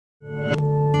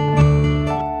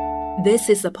This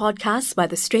is a podcast by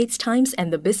The Straits Times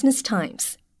and The Business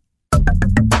Times.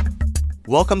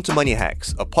 Welcome to Money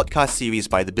Hacks, a podcast series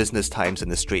by The Business Times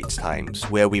and The Straits Times,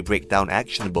 where we break down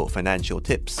actionable financial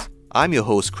tips. I'm your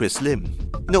host, Chris Lim.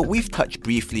 We've touched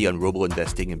briefly on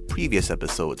robo-investing in previous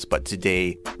episodes, but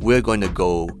today we're going to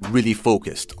go really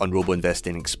focused on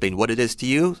robo-investing and explain what it is to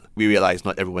you. We realize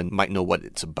not everyone might know what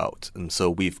it's about. And so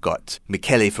we've got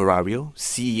Michele Ferrario,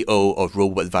 CEO of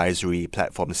robo-advisory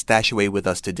platform Stashaway, with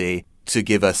us today to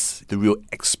give us the real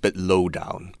expert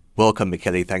lowdown. Welcome,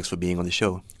 Michele. Thanks for being on the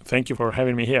show. Thank you for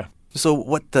having me here. So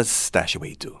what does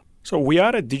Stashaway do? So we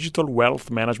are a digital wealth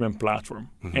management platform.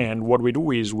 Mm-hmm. And what we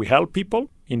do is we help people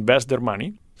invest their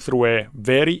money through a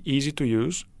very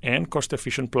easy-to-use and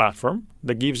cost-efficient platform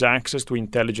that gives access to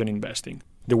intelligent investing.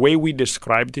 The way we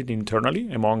described it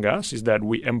internally among us is that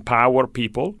we empower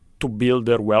people to build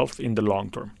their wealth in the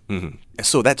long term. Mm-hmm.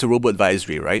 So that's a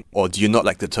robo-advisory, right? Or do you not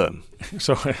like the term?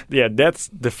 So, that's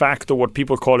de facto what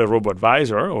people call a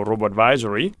robo-advisor or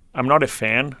robo-advisory. I'm not a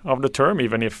fan of the term,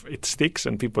 even if it sticks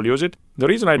and people use it. The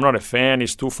reason I'm not a fan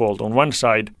is twofold. On one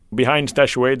side, behind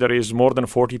Stashaway, there is more than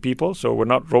 40 people, so we're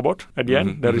not robot at the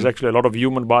end. There is actually a lot of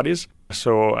human bodies,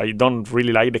 so I don't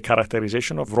really like the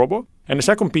characterization of robo. And the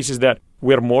second piece is that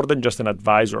we're more than just an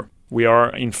advisor. We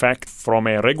are, in fact, from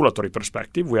a regulatory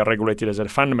perspective, we are regulated as a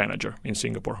fund manager in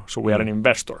Singapore. So we are an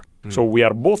investor. So we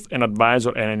are both an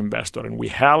advisor and an investor. And we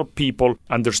help people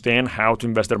understand how to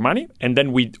invest their money. And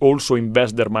then we also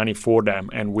invest their money for them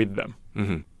and with them.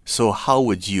 Mm-hmm. So how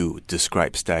would you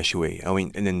describe Stashaway? I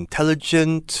mean, an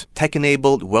intelligent,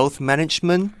 tech-enabled wealth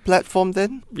management platform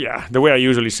then? Yeah, the way I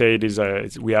usually say it is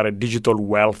we are a digital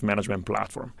wealth management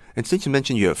platform. And since you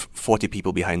mentioned you have 40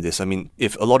 people behind this, I mean,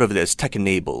 if a lot of it is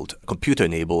tech-enabled,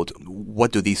 computer-enabled,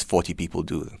 what do these 40 people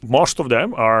do? Most of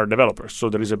them are developers. So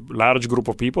there is a large group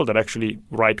of people that actually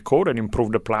write code and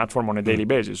improve the platform on a daily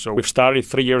basis. So we've started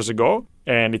 3 years ago,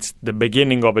 and it's the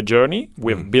beginning of a journey.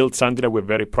 We've built something that we're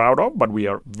very proud of, but we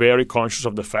are very conscious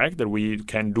of the fact that we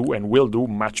can do and will do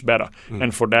much better.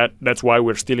 And for that's why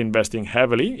we're still investing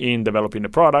heavily in developing the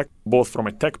product, both from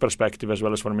a tech perspective as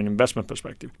well as from an investment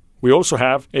perspective. We also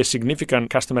have a significant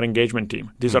customer engagement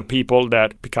team. These are people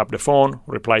that pick up the phone,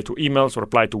 reply to emails,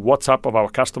 reply to WhatsApp of our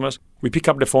customers. We pick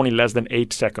up the phone in less than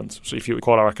 8 seconds. So if you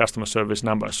call our customer service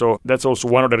number. So that's also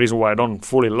one of the reasons why I don't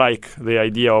fully like the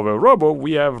idea of a robo.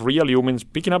 We have real humans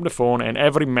picking up the phone, and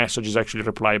every message is actually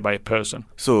replied by a person.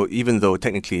 So even though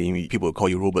technically people call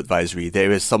you robo-advisory,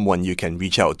 there is someone you can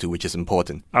reach out to, which is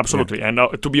important. Absolutely. Yeah.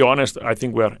 And to be honest, I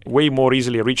think we're way more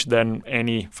easily reached than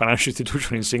any financial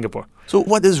institution in Singapore. So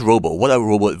what is robo? What are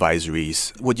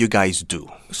robo-advisories? What do you guys do?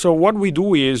 So what we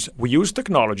do is we use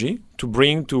technology to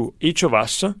bring to each of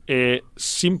us a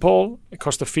simple,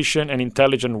 cost-efficient, and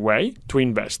intelligent way to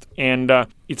invest. And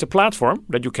it's a platform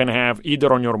that you can have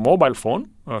either on your mobile phone,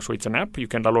 so it's an app you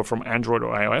can download from Android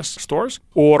or iOS stores,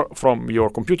 or from your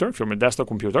computer, from a desktop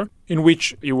computer, in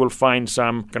which you will find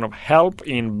some kind of help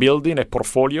in building a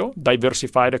portfolio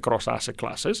diversified across asset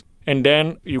classes. And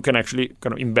then you can actually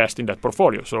kind of invest in that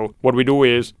portfolio. So what we do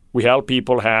is we help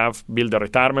people build a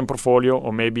retirement portfolio,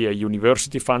 or maybe a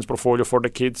university funds portfolio for the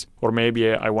kids, or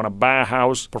maybe I want to buy a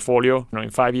house portfolio in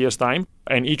 5 years' time.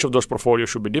 And each of those portfolios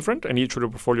should be different, and each of the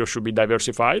portfolios should be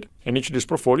diversified, and each of these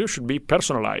portfolios should be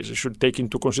personalized. It should take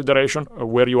into consideration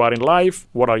where you are in life,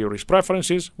 what are your risk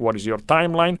preferences, what is your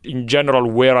timeline, in general,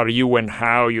 where are you and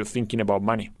how you're thinking about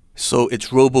money. So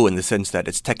it's robo in the sense that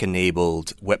it's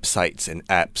tech-enabled websites and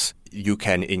apps. You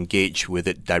can engage with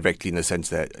it directly in the sense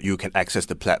that you can access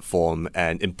the platform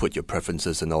and input your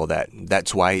preferences and all that.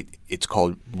 That's why it's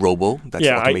called robo. That's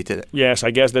automated. Yes,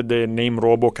 I guess that the name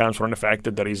robo comes from the fact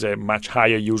that there is a much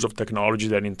higher use of technology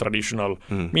than in traditional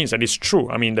means. And it's true.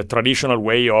 I mean, the traditional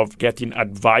way of getting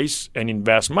advice and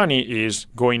invest money is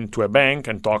going to a bank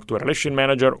and talk to a relationship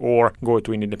manager, or go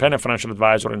to an independent financial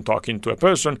advisor and talking to a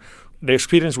person. The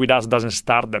experience with us doesn't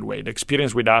start that way. The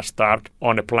experience with us starts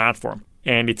on a platform.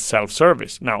 And it's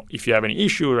self-service. Now, if you have any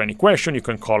issue or any question, you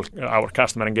can call our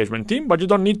customer engagement team, but you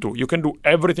don't need to. You can do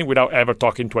everything without ever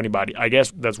talking to anybody. I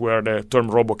guess that's where the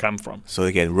term robo comes from. So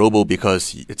again, robo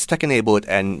because it's tech-enabled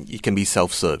and it can be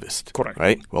self-serviced. Correct.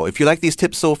 Right? Well, if you like these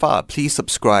tips so far, please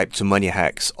subscribe to Money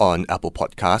Hacks on Apple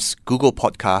Podcasts, Google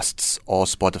Podcasts, or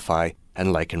Spotify,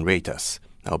 and like and rate us.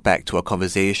 Now back to our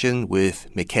conversation with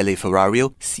Michele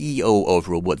Ferrario, CEO of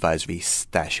robo-advisory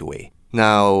Stashaway.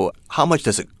 Now, how much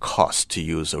does it cost to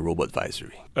use a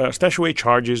robo-advisory? Stashaway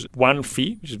charges one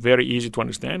fee, which is very easy to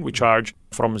understand. We charge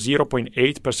from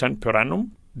 0.8% per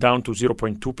annum down to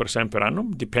 0.2% per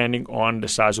annum, depending on the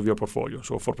size of your portfolio.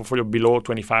 So for portfolio below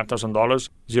 $25,000,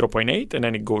 0.8%, and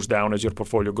then it goes down as your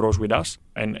portfolio grows with us.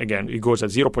 And again, it goes at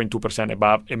 0.2%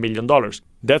 above $1 million.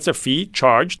 That's a fee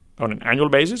charged on an annual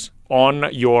basis on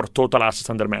your total assets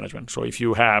under management. So if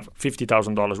you have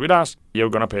 $50,000 with us, you're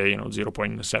going to pay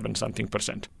 0.7 something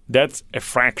percent. That's a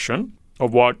fraction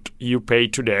of what you pay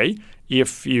today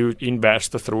if you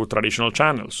invest through traditional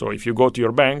channels. So if you go to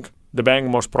your bank, the bank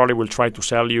most probably will try to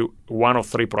sell you one of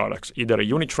three products, either a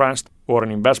unit trust or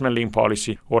an investment linked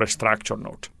policy or a structured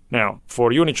note. Now,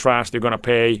 for unit trust, you're going to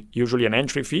pay usually an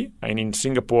entry fee. And in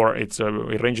Singapore, it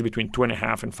ranges between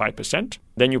 2.5% and 5%.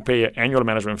 Then you pay an annual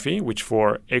management fee, which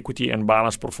for equity and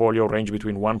balanced portfolio range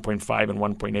between 1.5% and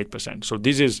 1.8%. So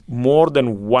this is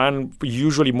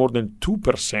usually more than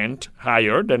 2%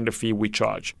 higher than the fee we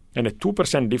charge. And a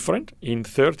 2% difference in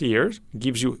 30 years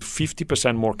gives you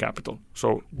 50% more capital.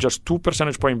 So just 2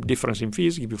 percentage point difference in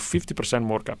fees give you 50%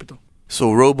 more capital.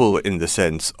 So Robo in the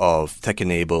sense of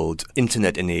tech-enabled,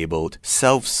 internet-enabled,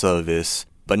 self-service,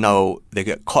 but now they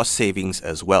get cost savings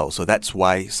as well. So that's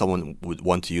why someone would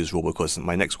want to use Robo. Because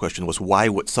my next question was, why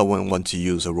would someone want to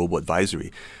use a Robo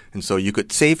advisory? And so you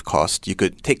could save cost, you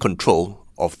could take control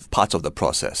of parts of the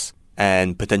process,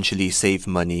 and potentially save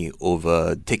money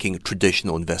over taking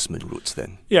traditional investment routes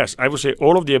then? Yes, I would say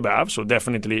all of the above. So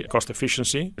definitely cost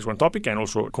efficiency is one topic, and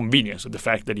also convenience. The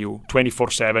fact that you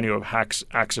 24/7, you have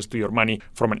access to your money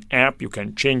from an app. You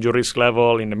can change your risk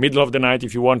level in the middle of the night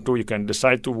if you want to. You can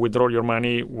decide to withdraw your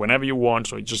money whenever you want.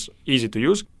 So it's just easy to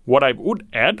use. What I would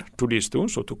add to these two,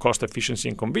 so to cost efficiency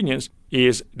and convenience,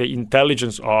 is the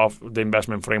intelligence of the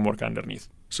investment framework underneath.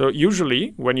 So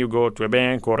usually when you go to a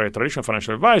bank or a traditional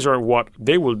financial advisor, what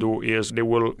they will do is they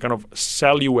will kind of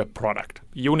sell you a product.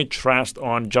 Unit trust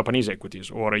on Japanese equities,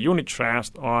 or a unit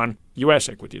trust on US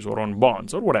equities, or on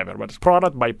bonds, or whatever, but it's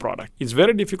product by product. It's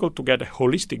very difficult to get a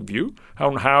holistic view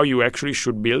on how you actually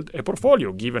should build a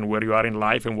portfolio, given where you are in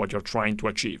life and what you're trying to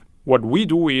achieve. What we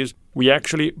do is we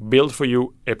actually build for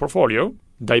you a portfolio,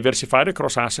 diversified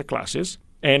across asset classes,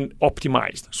 and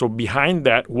optimized. So behind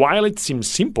that, while it seems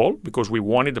simple, because we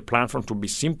wanted the platform to be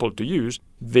simple to use,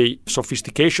 the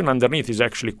sophistication underneath is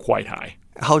actually quite high.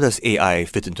 How does AI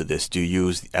fit into this? Do you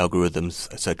use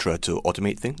algorithms, etc., to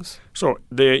automate things? So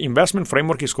the investment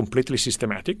framework is completely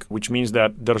systematic, which means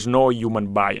that there's no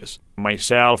human bias.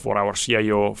 Myself or our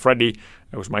CIO, Freddie,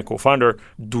 who's my co-founder,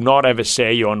 do not have a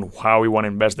say on how we want to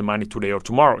invest the money today or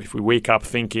tomorrow. If we wake up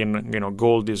thinking,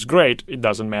 gold is great, it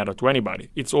doesn't matter to anybody.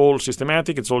 It's all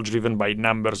systematic. It's all driven by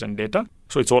numbers and data.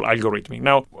 So it's all algorithmic.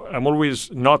 Now, I'm always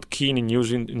not keen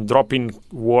in dropping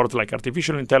words like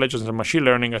artificial intelligence and machine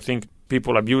learning. I think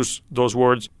people abuse those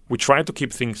words. We try to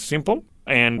keep things simple,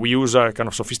 and we use a kind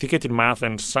of sophisticated math,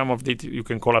 and some of it you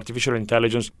can call artificial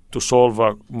intelligence, to solve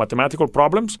mathematical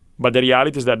problems. But the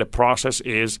reality is that the process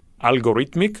is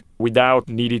algorithmic without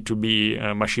needing to be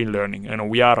machine learning.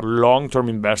 We are a long-term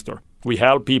investor. We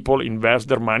help people invest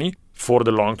their money for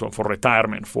the long term, for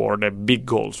retirement, for the big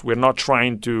goals. We're not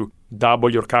trying to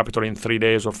double your capital in 3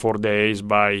 days or 4 days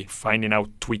by finding out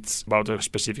tweets about a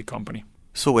specific company.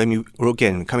 So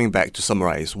again, coming back to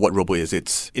summarize what Robo is,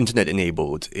 it's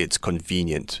internet-enabled, it's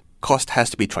convenient. Cost has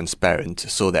to be transparent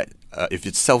so that if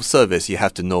it's self-service, you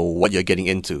have to know what you're getting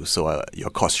into. So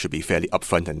your cost should be fairly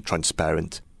upfront and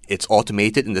transparent. It's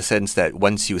automated in the sense that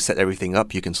once you set everything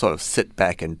up, you can sort of sit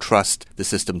back and trust the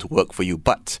system to work for you.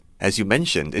 But as you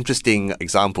mentioned, interesting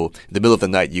example, in the middle of the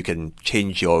night, you can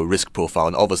change your risk profile,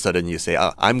 and all of a sudden you say,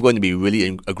 I'm going to be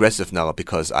really aggressive now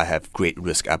because I have great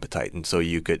risk appetite. And so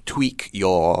you could tweak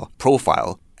your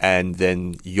profile, and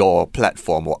then your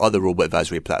platform or other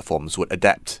robo-advisory platforms would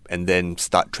adapt and then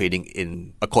start trading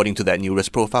in according to that new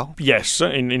risk profile? Yes,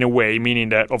 in a way, meaning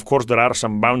that, of course, there are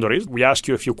some boundaries. We ask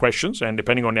you a few questions, and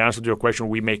depending on the answer to your question,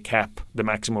 we may cap the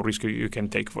maximum risk you can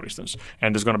take, for instance.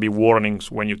 And there's going to be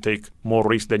warnings when you take more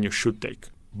risk than you should take.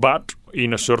 But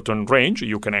in a certain range,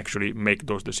 you can actually make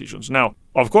those decisions. Now,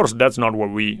 of course, that's not what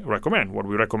we recommend. What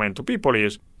we recommend to people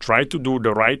is try to do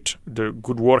the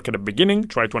good work at the beginning,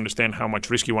 try to understand how much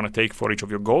risk you want to take for each of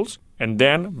your goals, and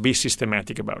then be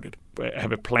systematic about it.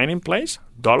 Have a plan in place,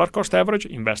 dollar cost average,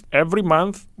 invest every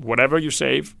month, whatever you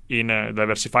save in a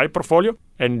diversified portfolio,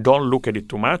 and don't look at it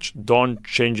too much, don't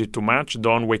change it too much,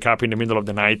 don't wake up in the middle of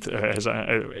the night.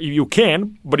 You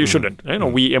can, but you shouldn't.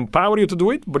 We empower you to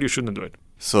do it, but you shouldn't do it.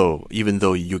 So even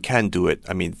though you can do it,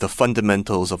 the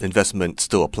fundamentals of investment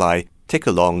still apply. Take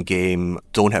a long game,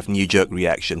 don't have knee-jerk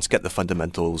reactions, get the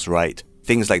fundamentals right.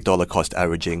 Things like dollar cost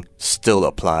averaging still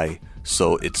apply.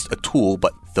 So it's a tool,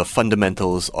 but the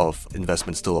fundamentals of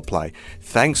investment still apply.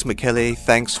 Thanks, Michele.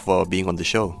 Thanks for being on the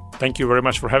show. Thank you very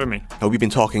much for having me. We've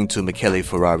been talking to Michele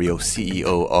Ferrario,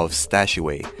 CEO of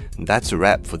Stashaway. And that's a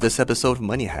wrap for this episode of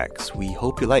Money Hacks. We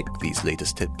hope you like these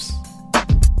latest tips.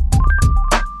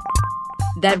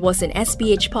 That was an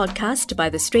SPH podcast by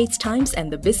The Straits Times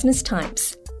and The Business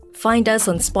Times. Find us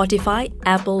on Spotify,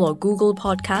 Apple or Google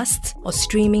Podcasts, or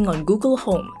streaming on Google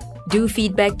Home. Do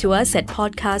feedback to us at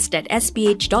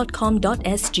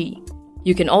podcast@sph.com.sg.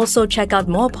 You can also check out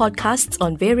more podcasts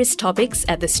on various topics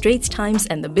at The Straits Times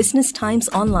and The Business Times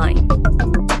online.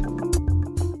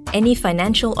 Any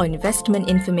financial or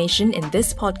investment information in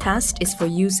this podcast is for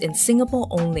use in Singapore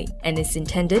only and is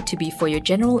intended to be for your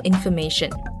general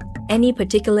information. Any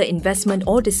particular investment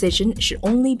or decision should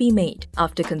only be made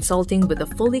after consulting with a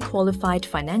fully qualified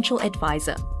financial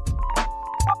advisor.